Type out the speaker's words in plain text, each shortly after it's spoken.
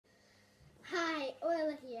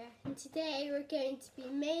And today we're going to be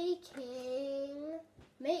make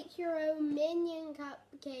your own minion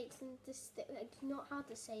cupcakes and I do not know how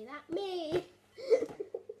to say that. Me.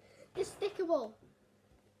 Despicable.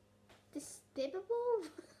 Despicable?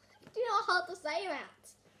 I do not know how to say that.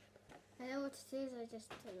 I know what it is, I just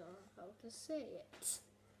don't know how to say it.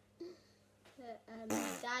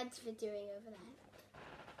 Dad's videoing over there.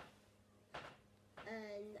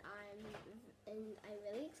 And I'm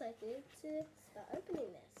really excited to start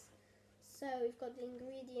opening this. So we've got the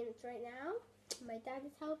ingredients right now. My dad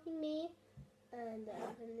is helping me, and the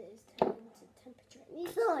oven is turned to temperature it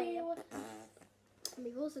needs to. And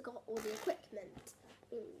we've also got all the equipment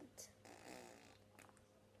we need.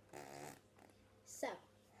 So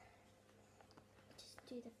just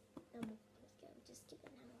do the number. Let's go. Just do the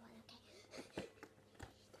number one, okay?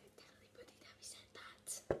 Don't tell anybody that we said that.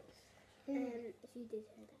 If you did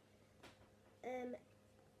hear that. Let's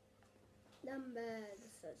see number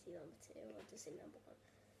two, or just say number one.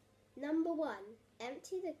 Number one,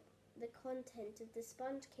 empty the content of the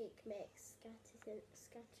sponge cake mix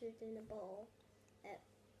scattered in a bowl.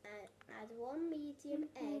 Add 1 medium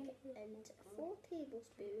egg and 4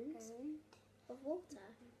 tablespoons of water.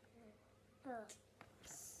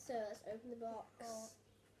 So let's open the box.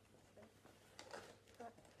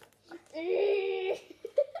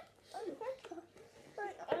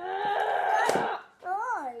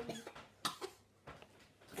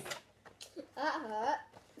 That hurt.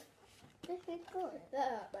 This is good. That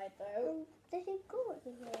hurt my throat. This is good.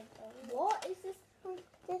 What is this?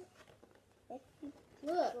 This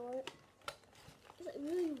Look, good. it's like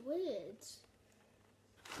really weird.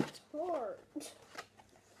 It's hard.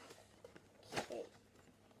 Okay.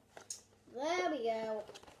 There we go.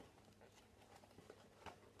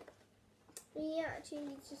 We actually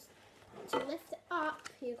need just to lift it up.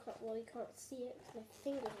 You can't see it because my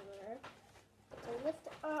fingers are there. So lift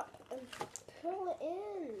it up and pull it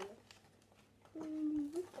in.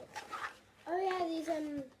 Oh yeah,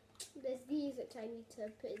 there's these which I need to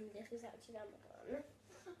put in. This is actually number one.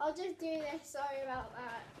 I'll just do this. Sorry about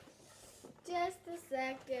that. Just a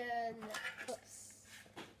second. Oops.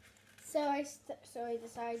 So I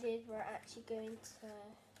decided we're actually going to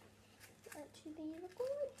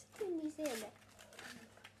do these in.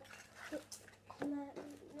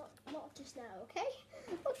 Not just now, okay?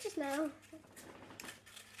 Not just now.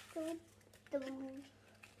 That's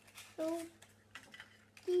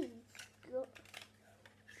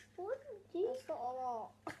not a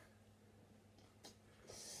lot.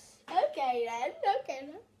 Okay then.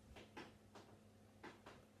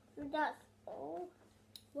 That's all.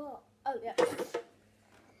 What? Oh yeah.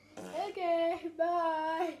 Okay,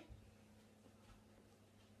 bye.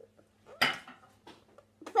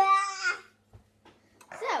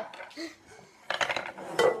 So,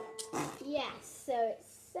 yes, so it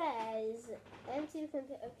says empty the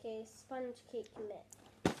content. Okay, sponge cake mix.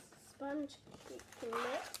 Sponge cake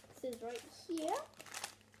mix is right here.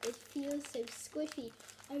 It feels so squishy.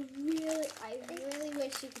 I really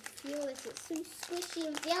wish you could feel this. It's so squishy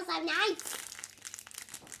and feels so nice.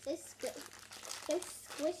 This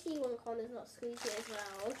squishy one corner is not squeezy as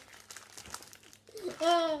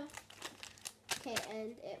well. Okay,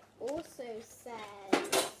 and it also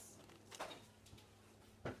says,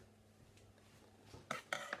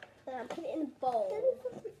 put it in a bowl.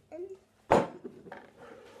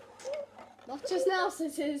 Not just now,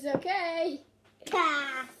 sisters, okay? You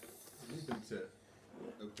need them to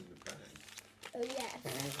open the bag. Oh, yes.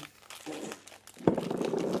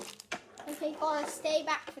 Okay, Connor, stay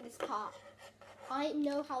back for this part. I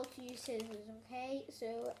know how to use scissors, okay?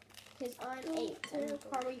 So, because I'm 8 and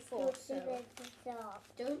probably 4, so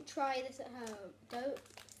don't try this at home.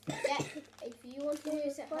 If you want to do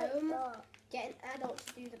this at home, get an adult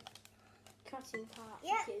to do the cutting part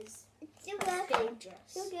because it's dangerous.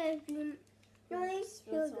 It's on the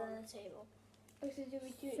table. Okay, do we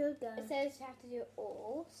do it? It says you have to do it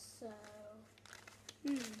all, so.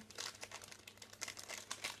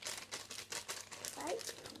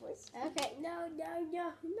 Right? Okay, no.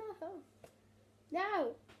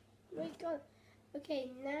 My God. Okay,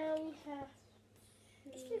 now we have.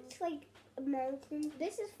 This looks like a mountain.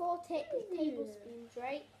 This is 4 tablespoons,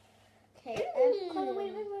 right? Okay. Connor,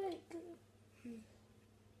 wait.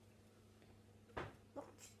 What?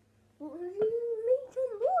 Does he make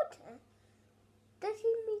some water? Does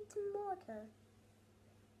he make some water?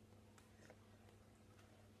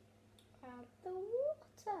 Add the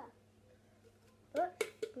water. What?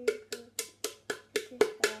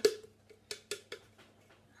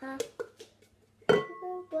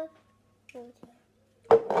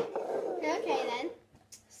 Okay then.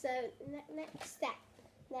 So next step.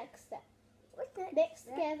 What's that? Mix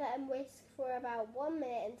the together and whisk for about 1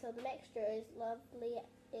 minute until the mixture is lovely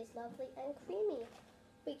and creamy.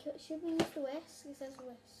 Wait, should we use the whisk? It says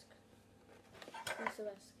whisk. Use the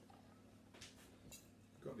whisk.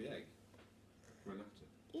 Got the egg? Run after.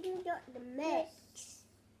 You got the mix.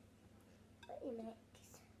 What you mix?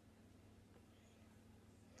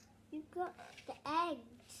 You got the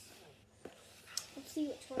eggs. Let's see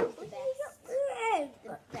which one is the best.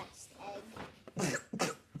 The best egg.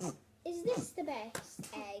 Is this the best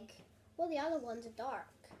egg? Well, the other ones are dark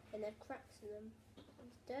and there are cracks in them.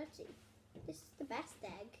 It's dirty. This is the best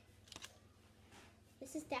egg.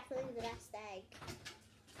 This is definitely the best egg.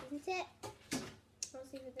 Isn't it? I'll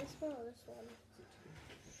see either this one or this one.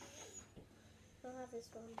 I'll have this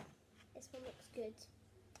one. This one looks good.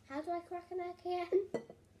 How do I crack an egg again?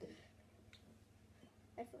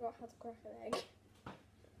 I forgot how to crack an egg.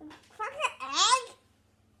 Crack an egg?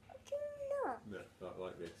 How can you not? No,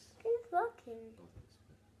 like this. Keep looking. Like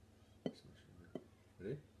this bit.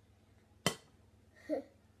 Ready?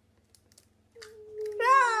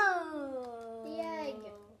 No! The egg.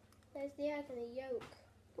 There's the egg and the yolk.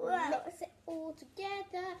 Wow. Mix it all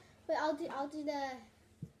together. But I'll do the.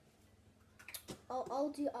 I'll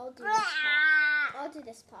do this part. I'll do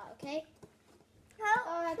this part, okay?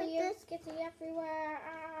 Oh, the yolk's getting everywhere.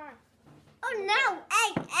 Ah. Oh no!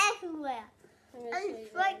 Egg everywhere. I'm gonna And show you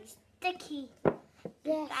it's like those. sticky.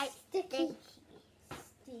 Yes, Like sticky.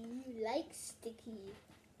 Do you like sticky?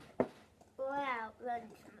 Wow, learn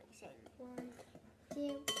something. 1,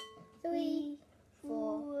 2, 3,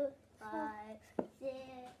 4, 5, 6,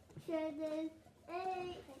 7, 8.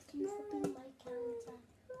 Thank you for being my counter.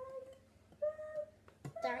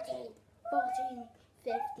 13, 14,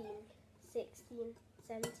 15, 16,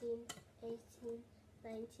 17, 18,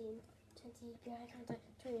 19, 20,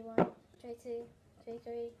 21, 22,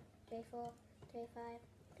 23, 24, 25,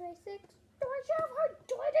 26, 27,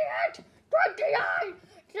 28, 29,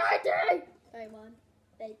 30, 31,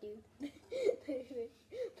 32, 33,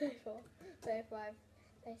 34, 35,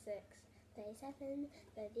 36, 37,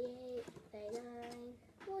 38, 39,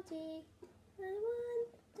 40, 41,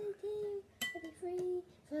 42, 43,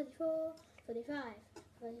 44, 45,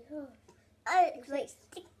 44, It's like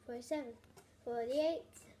 47, 48,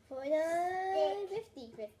 49, 50,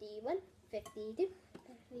 51, 52,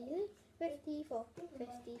 53, 54,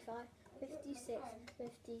 55, 56,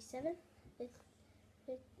 57,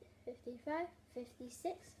 55,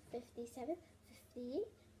 56, 57, 58,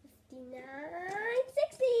 59,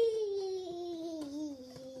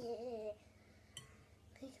 60!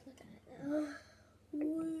 Take a look at it now.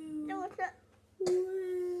 no, it's not.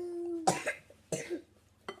 Woo.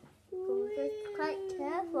 Be quite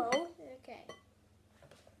careful. Okay.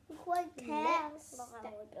 Be quite careful.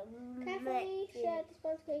 Carefully share this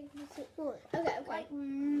one's going to be okay. Like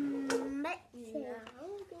mix now.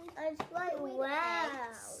 It's like Put away the wow.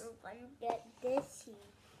 eggs. I'm gonna get dizzy.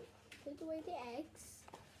 Put away the eggs.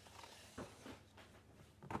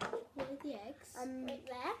 Put away the eggs. Right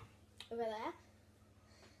there. Over there.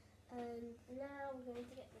 And now we're going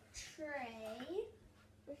to get the tray.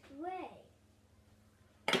 This way.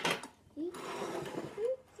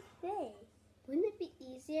 Wouldn't it be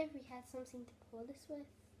easier if we had something to pour this with?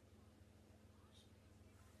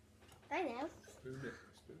 I know. Spoon it.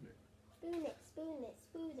 Spoon it. Spoon it, spoon it,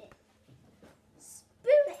 spoon it.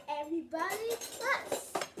 Spoon it, everybody. Let's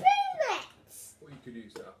spoon it. Or you could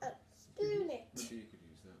use that. Spoon it. Maybe you could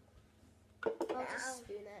use that. I'll just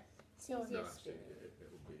spoon it. It's No, easier actually, spooning it.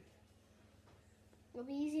 it'll be. It'll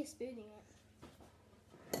be easier spooning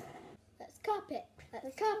it. Let's cup it.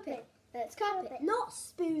 Let's cup it. Let's cup it. Not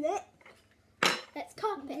spoon it. Let's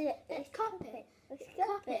cup it. Let's cup it. Let's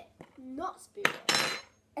Cup it. Not spoon it.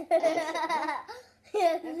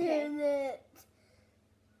 Spoon it.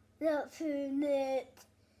 Not spoon it.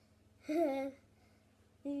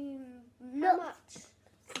 How much?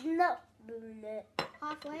 Not spoon it.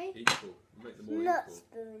 Halfway? Equal. Make them all Not equal.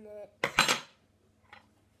 spoon it. Try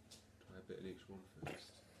a bit in each one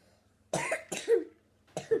first.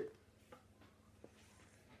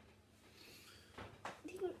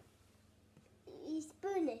 You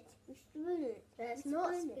spoon it. You spoon it. Let's You not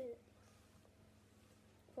spoon spoon it.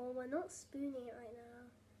 Well, we're not spooning it right now.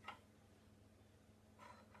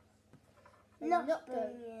 Not Not spoon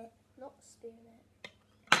go- it. Not spoon it.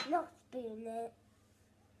 Not spoon it.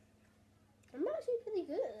 I'm actually pretty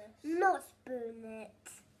good at this. Not spoon it.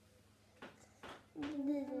 I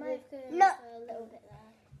might have gone Not a little bit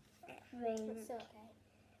there. Rain. It's okay.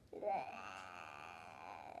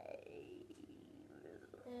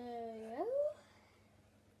 There we go.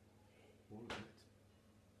 All of it.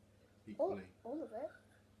 Equally. All of it.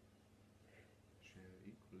 Share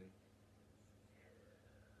equally.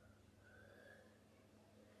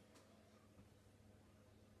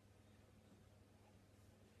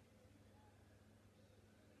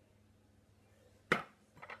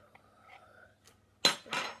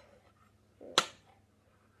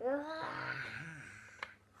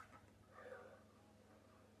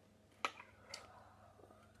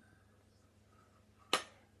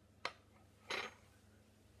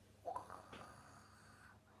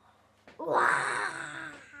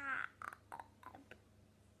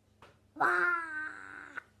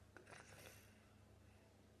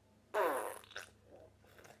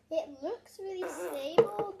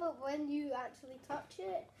 actually touch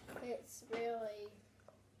it. It's really...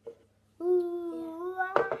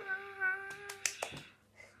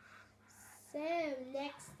 So,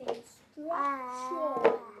 next instructions.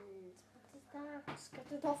 What is that? Just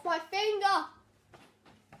got it off my finger.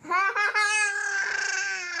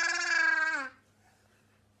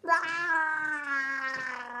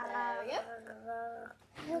 There we go.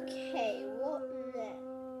 Okay, what next?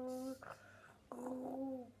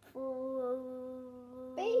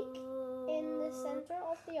 Bake in the center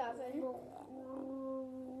of the oven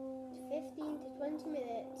 15 to 20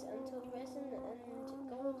 minutes until risen and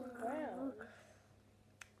golden brown.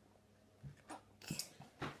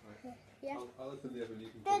 Yeah. I'll open the oven, you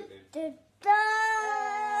can put it in.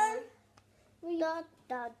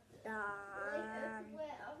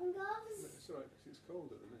 Wear oven gloves. It's alright, because it's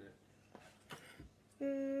cold at the minute.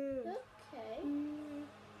 Okay.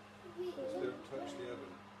 Just don't touch the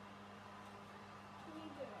oven.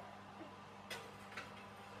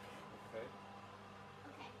 Okay.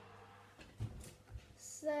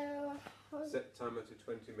 So, Set timer to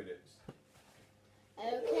 20 minutes.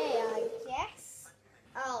 okay, I guess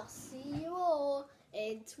I'll see you all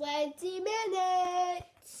in 20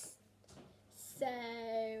 minutes. So,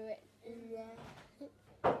 yeah.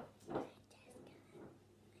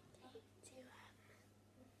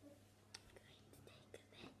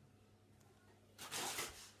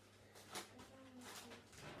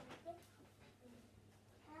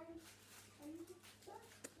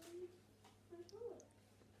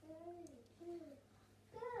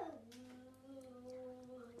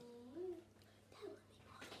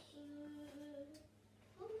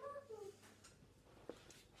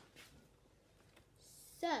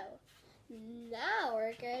 So, now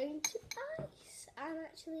we're going to ice. I'm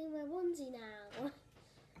actually in my onesie now.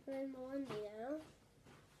 I'm in my onesie now.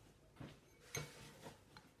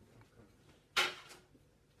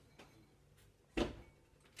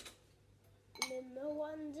 I'm in my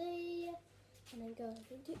onesie. And I'm going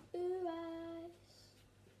to ice.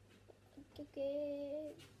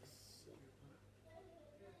 Cupcakes.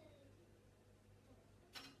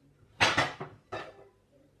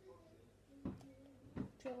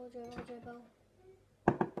 Dribble, dribble, dribble.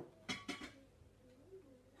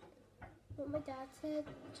 What my dad said,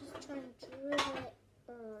 just try and dribble it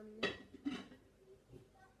on.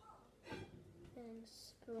 And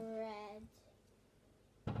spread.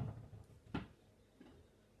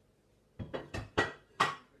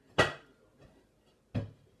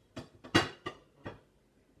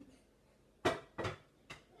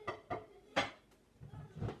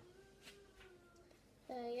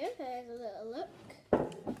 There you go, there's a little look.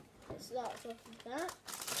 It starts off with that,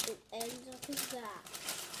 it ends up with that.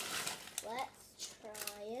 Let's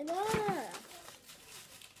try another.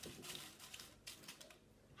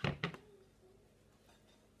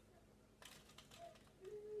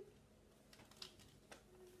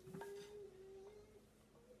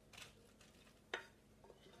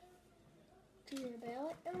 Dribble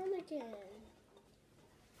it on again.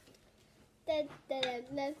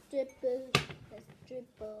 Let's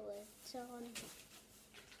dribble it on.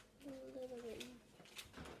 A little bit.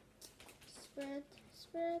 Spread,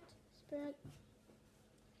 spread, spread.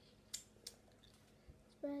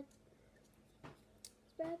 Spread.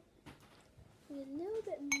 Spread. A little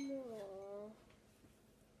bit more.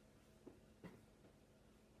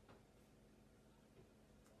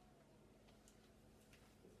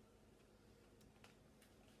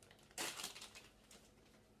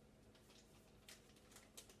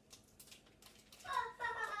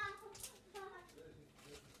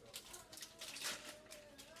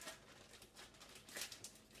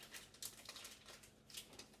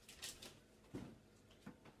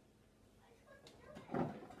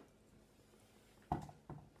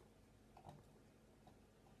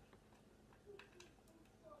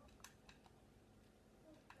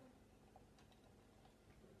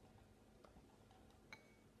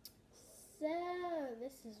 So,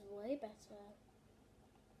 this is way better.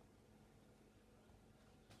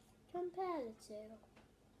 Compare the two.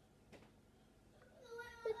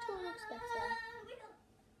 Which one looks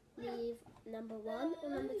better? Leave number 1 or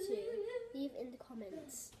number 2. Leave in the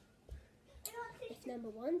comments. If number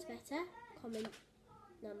 1's better, comment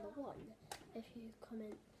number 1. If you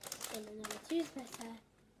comment on the number 2's better,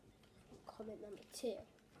 comment number 2.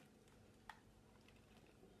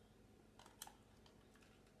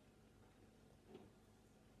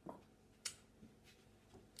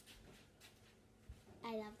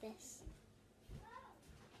 I love this.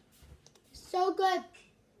 So good.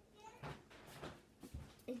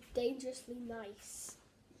 It's dangerously nice.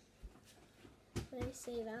 When I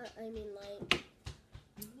say that, I mean like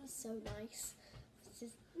so nice. It's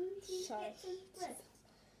just Sorry.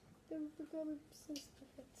 So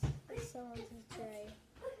on to the tray.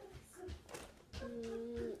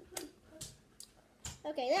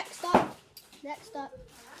 Okay, next up. Next up.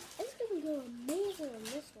 I think we can go amazing on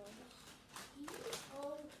this one.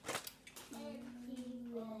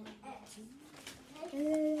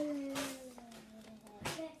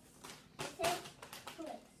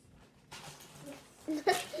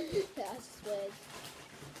 That's just weird.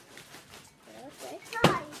 Okay.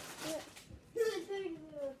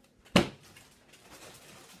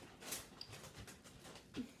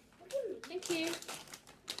 Thank you.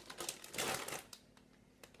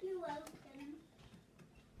 You're welcome.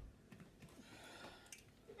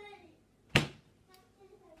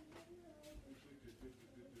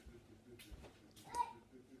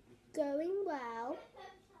 Going well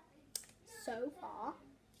so far.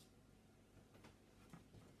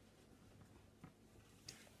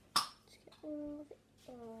 Just get all of it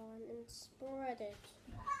on and spread it.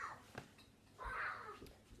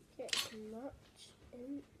 Get as much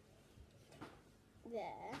in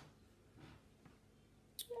there.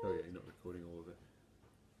 Oh yeah, you're not recording all of it.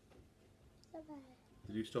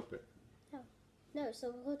 Did you stop it? No, it's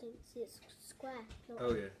still recording. See, it's square. Not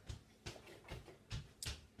Oh yeah.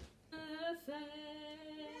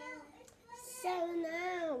 So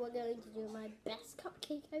now we're going to do my best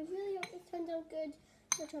cupcake. I really hope this turns out good.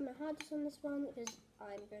 I'm going to try my hardest on this one because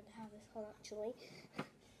I'm going to have this one actually.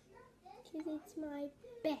 Because it's my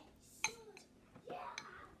best.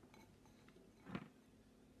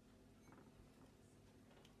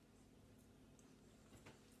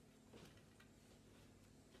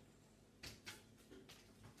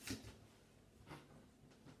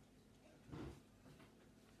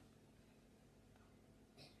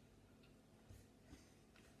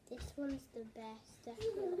 This one's the best,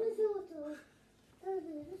 definitely.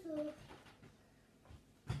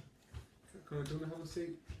 Come on, do you want to have a see?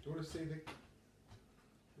 Do you want to see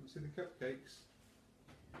the cupcakes?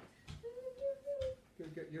 Go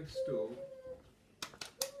get your stool.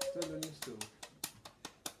 Stand on your stool.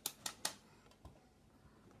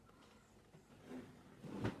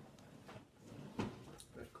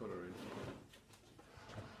 They're colouring.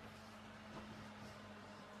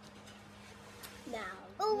 Now,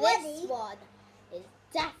 Already? this one is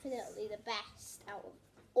definitely the best out of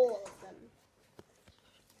all of them.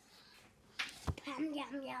 Yum,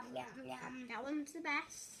 yum, yum, yum, yum. That one's the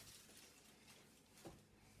best.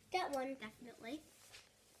 That one. Definitely.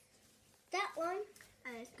 That one.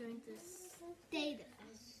 And it's going to stay the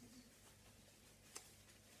best.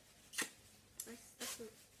 This one.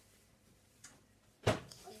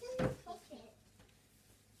 What's in the pocket?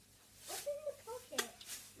 What's in the pocket?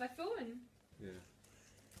 My phone. Yeah.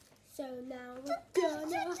 So now we're gonna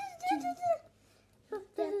do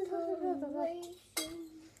decoration.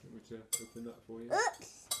 Want me to open that for you?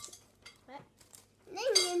 Oops. What?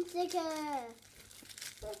 Name sticker.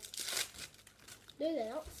 No, they're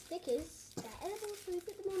not stickers. They're edible, so we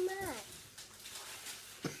put them on there.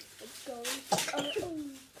 It's going to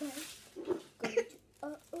open. Going to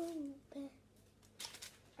open.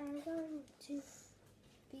 I'm going to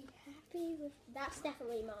be happy with. That's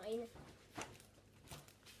definitely mine.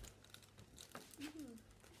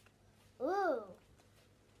 Ooh.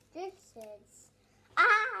 This is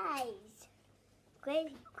eyes.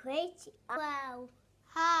 Great. Wow.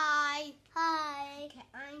 Hi. Hi. Okay,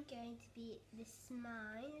 I'm going to be. This is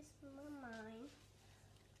mine. This is mine.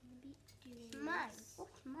 I'm going to be doing Mine. this.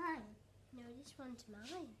 What's mine? No, this one's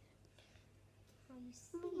mine. Oh, you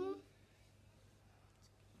see? Mhm.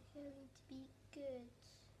 It's going to be good.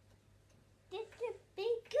 This could be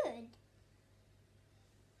good.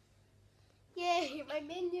 Yay, my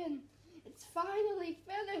minion! It's finally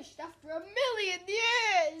finished after 1,000,000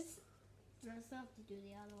 years! And I still have to do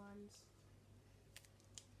the other ones.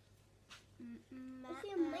 What's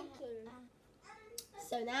your making?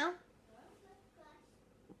 So now,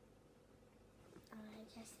 I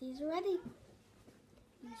guess these are ready.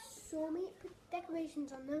 You saw me put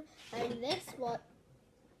decorations on them, and this one,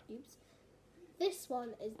 this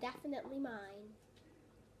one is definitely mine.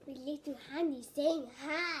 With little Handy saying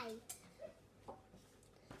hi.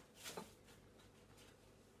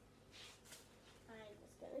 I'm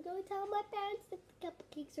just gonna go tell my parents that the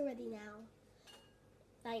cupcakes are ready now.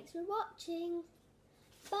 Thanks for watching.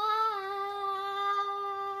 Bye!